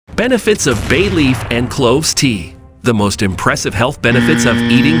Benefits of bay leaf and cloves tea. The most impressive health benefits of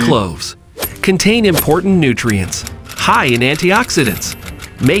eating cloves. Contain important nutrients. High in antioxidants.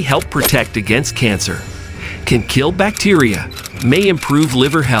 May help protect against cancer. Can kill bacteria. May improve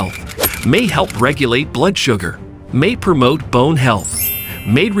liver health. May help regulate blood sugar. May promote bone health.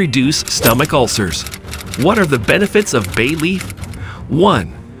 May reduce stomach ulcers. What are the benefits of bay leaf?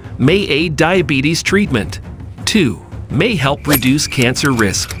 1. May aid diabetes treatment. 2. May help reduce cancer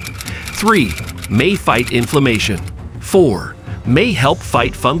risk. 3. May fight inflammation. 4. May help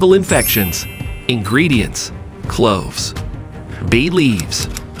fight fungal infections. Ingredients: cloves, bay leaves,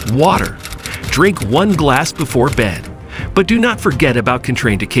 water. Drink 1 glass before bed. But do not forget about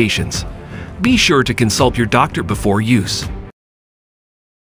contraindications. Be sure to consult your doctor before use.